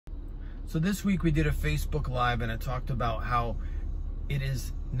So this week we did a Facebook Live and I talked about how it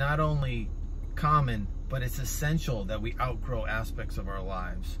is not only common, but it's essential that we outgrow aspects of our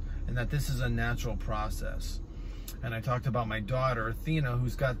lives and that this is a natural process. And I talked about my daughter, Athena,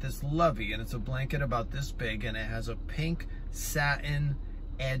 who's got this lovey, and it's a blanket about this big, and it has a pink satin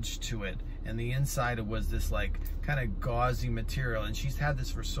edge to it. And the inside it was this like kind of gauzy material. And she's had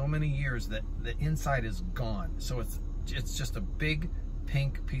this for so many years that the inside is gone. So it's just a big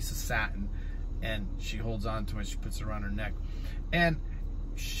pink piece of satin, and she holds on to it, she puts it around her neck. And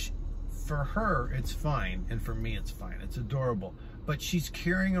for her, it's fine, and for me, it's fine. It's adorable. But she's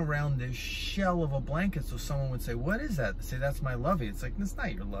carrying around this shell of a blanket, so someone would say, what is that? Say, that's my lovey. It's like, it's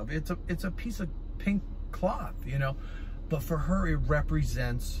not your lovey. It's a piece of pink cloth, you know? But for her, it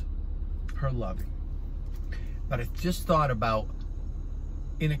represents her lovey. But I just thought about,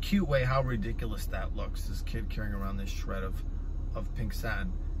 in a cute way, how ridiculous that looks, this kid carrying around this shred of pink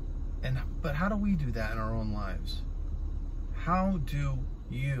satin. But how do we do that in our own lives? How do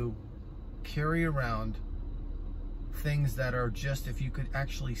you carry around things that are just, if you could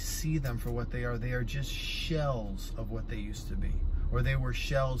actually see them for what they are just shells of what they used to be, or they were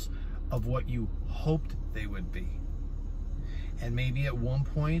shells of what you hoped they would be. And maybe at one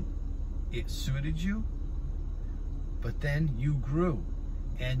point it suited you, but then you grew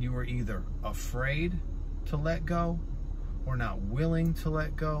and you were either afraid to let go, or not willing to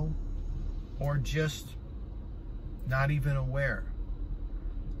let go, or just not even aware.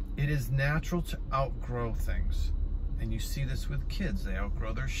 It is natural to outgrow things. And you see this with kids, they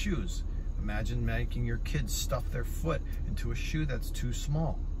outgrow their shoes. Imagine making your kids stuff their foot into a shoe that's too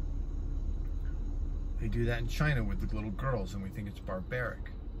small. They do that in China with the little girls, and we think it's barbaric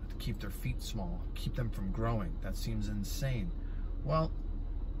to keep their feet small, keep them from growing. That seems insane. Well,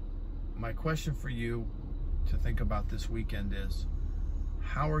 my question for you to think about this weekend is,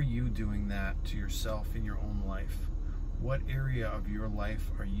 how are you doing that to yourself in your own life? What area of your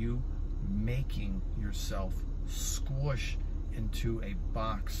life are you making yourself squish into a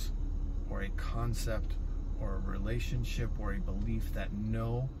box or a concept or a relationship or a belief that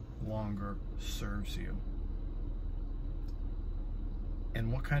no longer serves you?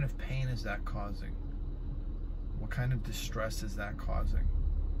 And what kind of pain is that causing? What kind of distress is that causing?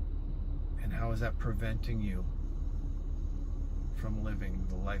 And how is that preventing you from living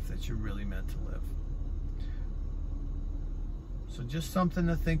the life that you're really meant to live? So just something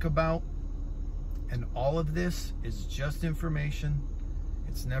to think about. And all of this is just information.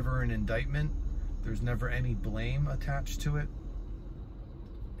 It's never an indictment. There's never any blame attached to it.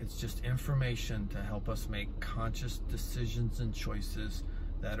 It's just information to help us make conscious decisions and choices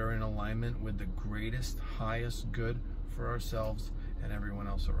that are in alignment with the greatest, highest good for ourselves and everyone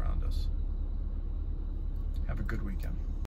else around us. Have a good weekend.